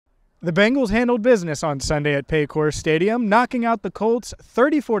The Bengals handled business on Sunday at Paycor Stadium, knocking out the Colts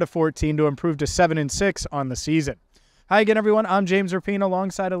 34-14 to improve to 7-6 on the season. Hi again, everyone. I'm James Rapine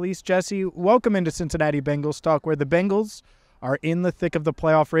alongside Elise Jesse. Welcome into Cincinnati Bengals Talk, where the Bengals are in the thick of the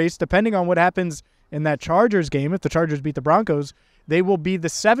playoff race. Depending on what happens in that Chargers game, if the Chargers beat the Broncos, they will be the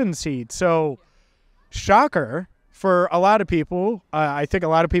 7 seed. So, shocker for a lot of people. I think a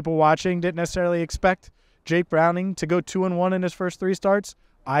lot of people watching didn't necessarily expect Jake Browning to go 2-1 in his first 3 starts.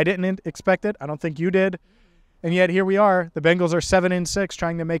 I didn't expect it. I don't think you did. And yet here we are. The Bengals are 7-6,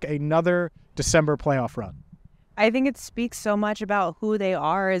 trying to make another December playoff run. I think it speaks so much about who they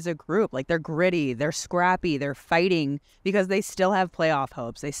are as a group. Like, they're gritty, they're scrappy, they're fighting because they still have playoff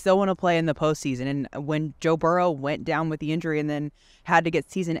hopes. They still want to play in the postseason. And when Joe Burrow went down with the injury and then had to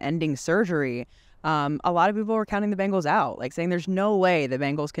get season-ending surgery, a lot of people were counting the Bengals out, like saying there's no way the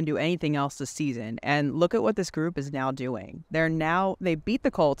Bengals can do anything else this season. And look at what this group is now doing. They beat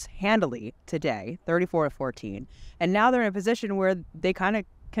the Colts handily today, 34-14. And now they're in a position where they kind of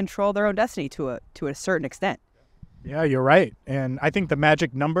control their own destiny to a certain extent. Yeah, you're right. And I think the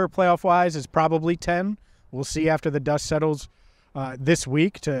magic number playoff-wise is probably 10. We'll see after the dust settles this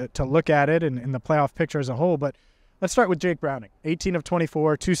week to look at it and the playoff picture as a whole. But let's start with Jake Browning. 18 of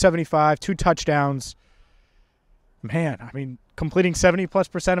 24, 275, 2 touchdowns. Man, I mean, completing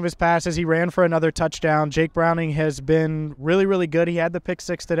 70+% of his passes. He ran for another touchdown. Jake Browning has been really, really good. He had the pick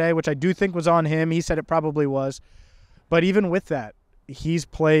 6 today, which I do think was on him. He said it probably was. But even with that, he's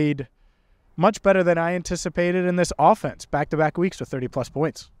played much better than I anticipated in this offense. Back-to-back weeks with 30-plus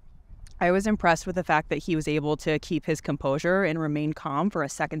points. I was impressed with the fact that he was able to keep his composure and remain calm for a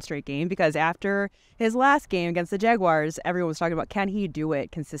second straight game, because after his last game against the Jaguars, everyone was talking about, can he do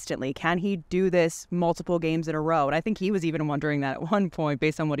it consistently? Can he do this multiple games in a row? And I think he was even wondering that at one point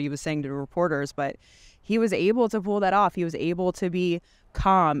based on what he was saying to reporters, but he was able to pull that off. He was able to be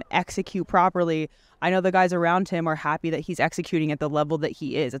calm, execute properly. I know the guys around him are happy that he's executing at the level that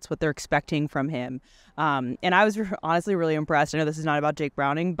he is. It's what they're expecting from him. And I was honestly really impressed. I know this is not about Jake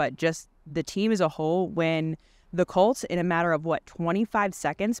Browning, but just the team as a whole, when the Colts, in a matter of, 25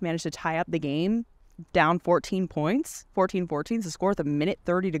 seconds, managed to tie up the game down 14 points, 14-14, the score with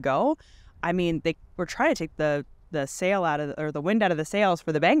 1:30 to go. I mean, they were trying to take the sail out of, or the wind out of the sails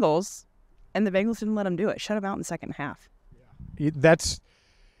for the Bengals, and the Bengals didn't let them do it. Shut them out in the second half.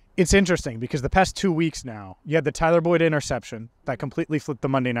 It's interesting because the past 2 weeks now, you had the Tyler Boyd interception that completely flipped the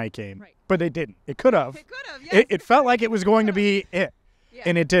Monday night game, right. But it didn't. It could have. Yes. It felt like it was going to be it, yeah.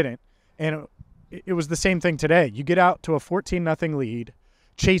 And it didn't. And it was the same thing today. You get out to a 14-0 lead.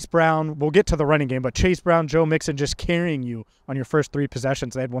 Chase Brown, we'll get to the running game, but Chase Brown, Joe Mixon just carrying you on your first 3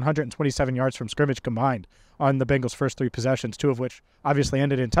 possessions. They had 127 yards from scrimmage combined on the Bengals' first 3 possessions, 2 of which obviously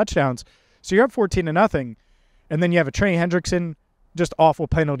ended in touchdowns. So you're up 14-0, and then you have a Trey Hendrickson, just awful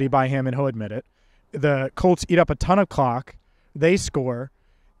penalty by him, and he'll admit it. The Colts eat up a ton of clock. They score,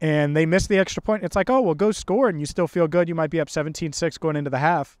 and they miss the extra point. It's like, oh, well, go score, and you still feel good. You might be up 17-6 going into the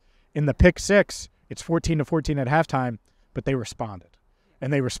half. In the pick 6, it's 14-14 at halftime, but they responded.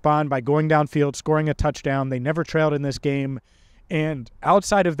 And they respond by going downfield, scoring a touchdown. They never trailed in this game. And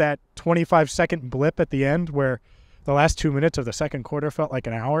outside of that 25-second blip at the end where the last 2 minutes of the second quarter felt like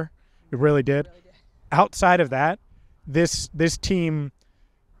an hour, it really did. Outside of that, this team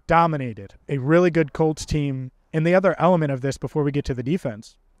dominated a really good Colts team. And the other element of this, before we get to the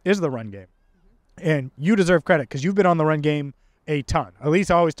defense, is the run game. And you deserve credit because you've been on the run game a ton. Elise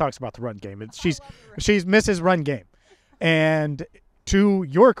always talks about the run game. She's Mrs. Run Game. And to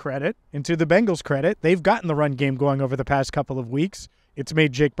your credit and to the Bengals' credit, they've gotten the run game going over the past couple of weeks. It's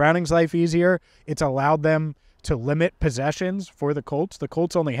made Jake Browning's life easier. It's allowed them to limit possessions for the Colts. The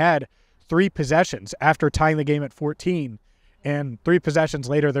Colts only had 3 possessions after tying the game at 14, and 3 possessions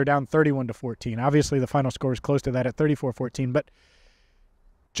later, they're down 31-14. Obviously, the final score is close to that at 34-14, but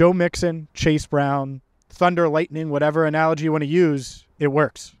Joe Mixon, Chase Brown, thunder, lightning, whatever analogy you want to use, it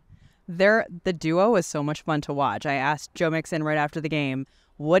works. The duo is so much fun to watch. I asked Joe Mixon right after the game,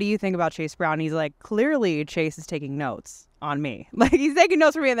 what do you think about Chase Brown? He's like, clearly Chase is taking notes on me. Like, he's taking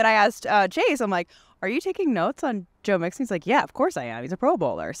notes for me. And then I asked Chase, I'm like, are you taking notes on Joe Mixon? He's like, yeah, of course I am. He's a Pro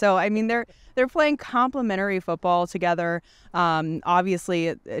Bowler. So, I mean, they're playing complementary football together.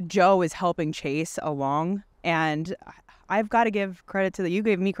 Obviously, Joe is helping Chase along. And I've got to give credit to you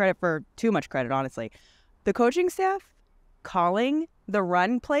gave me credit for too much credit, honestly. The coaching staff calling the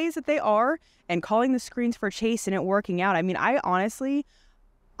run plays that they are and calling the screens for Chase and it working out. I mean, I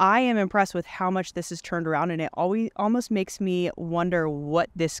am impressed with how much this has turned around, and it almost makes me wonder what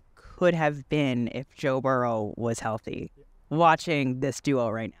this could have been if Joe Burrow was healthy, watching this duo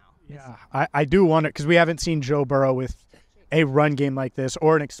right now. Yeah, I do wonder, because we haven't seen Joe Burrow with a run game like this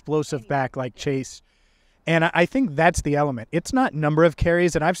or an explosive back like Chase. And I think that's the element. It's not number of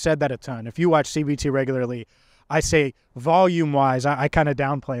carries, and I've said that a ton. If you watch CBT regularly, I say volume-wise, I kind of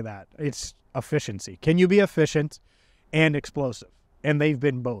downplay that. It's efficiency. Can you be efficient and explosive? And they've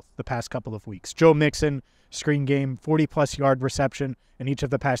been both the past couple of weeks. Joe Mixon, screen game, 40-plus yard reception in each of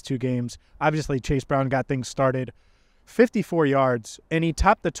the past 2 games. Obviously, Chase Brown got things started. 54 yards, and he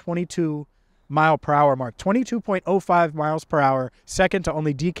topped the 22-mile-per-hour mark. 22.05 miles per hour, second to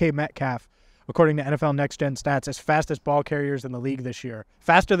only DK Metcalf, according to NFL Next Gen Stats, as fastest ball carriers in the league this year.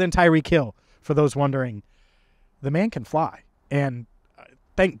 Faster than Tyreek Hill, for those wondering. The man can fly, and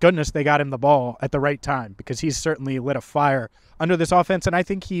thank goodness they got him the ball at the right time, because he's certainly lit a fire under this offense, and I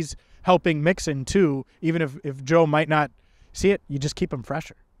think he's helping Mixon too. Even if Joe might not see it, you just keep him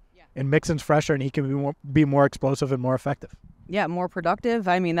fresher. Yeah. And Mixon's fresher, and he can be more explosive and more effective. Yeah, more productive.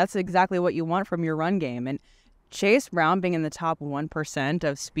 I mean, that's exactly what you want from your run game. And Chase Brown being in the top 1%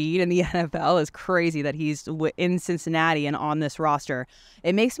 of speed in the NFL is crazy that he's in Cincinnati and on this roster.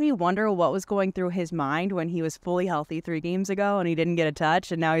 It makes me wonder what was going through his mind when he was fully healthy 3 games ago and he didn't get a touch.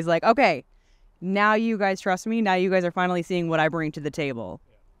 And now he's like, okay, now you guys trust me. Now you guys are finally seeing what I bring to the table.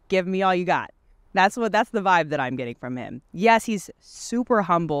 Give me all you got. That's the vibe that I'm getting from him. Yes, he's super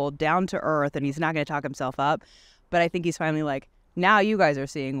humble, down to earth, and he's not going to talk himself up. But I think he's finally like, now you guys are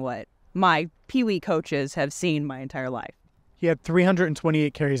seeing what my Pee-wee coaches have seen my entire life. He had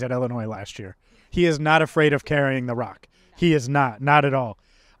 328 carries at Illinois last year. He is not afraid of carrying the rock. He is not at all.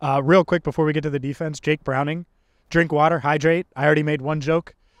 Real quick before we get to the defense, Jake Browning, drink water, hydrate. I already made one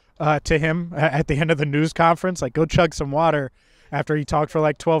joke to him at the end of the news conference, like go chug some water after he talked for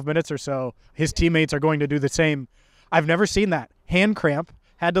like 12 minutes or so. His teammates are going to do the same. I've never seen that. Hand cramp,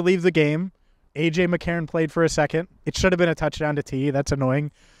 had to leave the game. A.J. McCarron played for a second. It should have been a touchdown to T. That's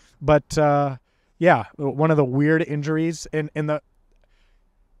annoying. But, yeah, one of the weird injuries.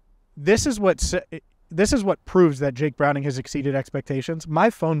 This is what proves that Jake Browning has exceeded expectations. My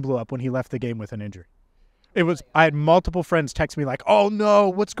phone blew up when he left the game with an injury. I had multiple friends text me like, oh, no,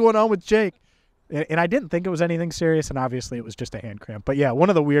 what's going on with Jake? And I didn't think it was anything serious, and obviously it was just a hand cramp. But, yeah, one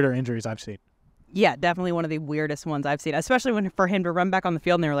of the weirder injuries I've seen. Yeah, definitely one of the weirdest ones I've seen, especially for him to run back on the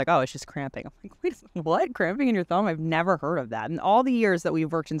field and they were like, oh, it's just cramping. I'm like, wait, what? Cramping in your thumb? I've never heard of that. In all the years that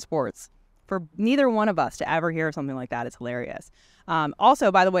we've worked in sports, for neither one of us to ever hear something like that, it's hilarious.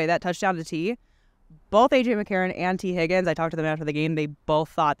 Also, by the way, that touchdown to T, both A.J. McCarron and T. Higgins, I talked to them after the game, they both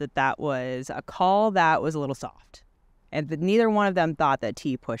thought that was a call that was a little soft. And neither one of them thought that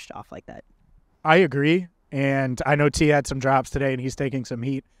T pushed off like that. I agree. And I know T had some drops today and he's taking some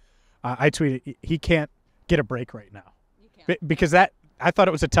heat. I tweeted, he can't get a break right now. Because I thought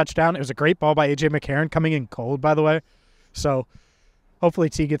it was a touchdown. It was a great ball by A.J. McCarron, coming in cold, by the way. So hopefully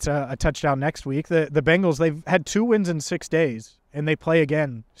T gets a touchdown next week. The Bengals, they've had 2 wins in 6 days, and they play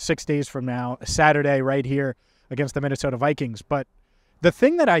again 6 days from now, Saturday right here against the Minnesota Vikings. But the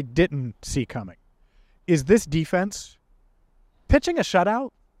thing that I didn't see coming is this defense pitching a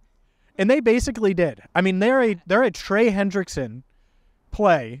shutout, and they basically did. I mean, they're a Trey Hendrickson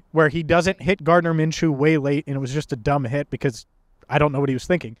play where he doesn't hit Gardner Minshew way late, and it was just a dumb hit because I don't know what he was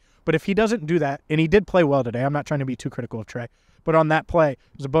thinking. But if he doesn't do that, and he did play well today, I'm not trying to be too critical of Trey, but on that play, it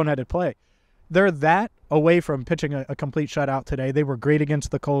was a boneheaded play. They're that away from pitching a complete shutout today. They were great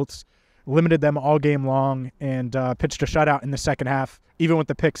against the Colts, limited them all game long, and pitched a shutout in the second half. Even with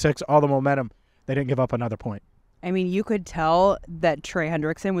the pick six, all the momentum, they didn't give up another point. I mean, you could tell that Trey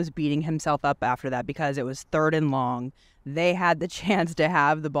Hendrickson was beating himself up after that because it was 3rd and long. They had the chance to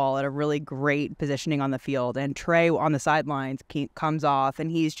have the ball at a really great positioning on the field, and Trey on the sidelines comes off, and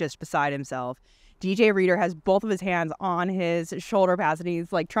he's just beside himself. DJ Reader has both of his hands on his shoulder pads, and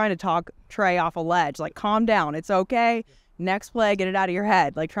he's like trying to talk Trey off a ledge, like, calm down, it's okay. Next play, get it out of your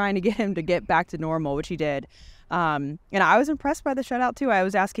head, like trying to get him to get back to normal, which he did. And I was impressed by the shutout, too. I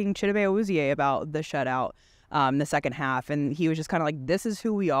was asking Chidobe Awuzie about the shutout. The second half, and he was just kind of like, this is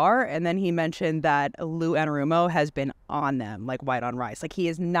who we are. And then he mentioned that Lou Anarumo has been on them like white on rice. Like, he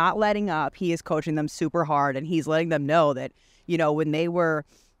is not letting up. He is coaching them super hard, and he's letting them know that, you know, when they were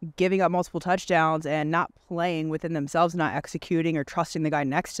giving up multiple touchdowns and not playing within themselves, not executing or trusting the guy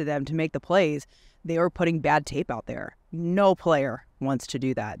next to them to make the plays, they were putting bad tape out there. No player wants to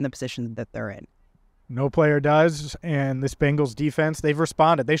do that in the position that they're in. No player does, and this Bengals defense, they've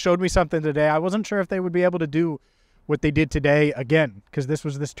responded. They showed me something today. I wasn't sure if they would be able to do what they did today again, because this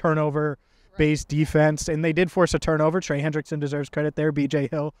was this turnover-based defense, and they did force a turnover. Trey Hendrickson deserves credit there. B.J.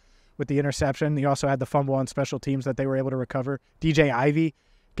 Hill with the interception. He also had the fumble on special teams that they were able to recover. DJ Ivey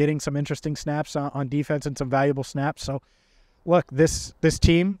getting some interesting snaps on defense and some valuable snaps. So look, this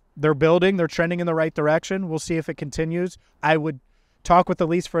team, they're building, they're trending in the right direction. We'll see if it continues. I would talk with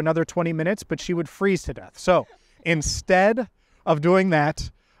Elise for another 20 minutes, but she would freeze to death. So instead of doing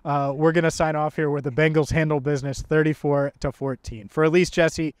that, we're going to sign off here where the Bengals handle business 34-14. For Elise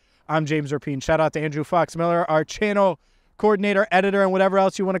Jesse, I'm James Rapine. Shout out to Andrew Fox Miller, our channel coordinator, editor, and whatever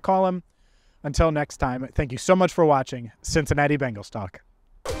else you want to call him. Until next time, thank you so much for watching Cincinnati Bengals Talk.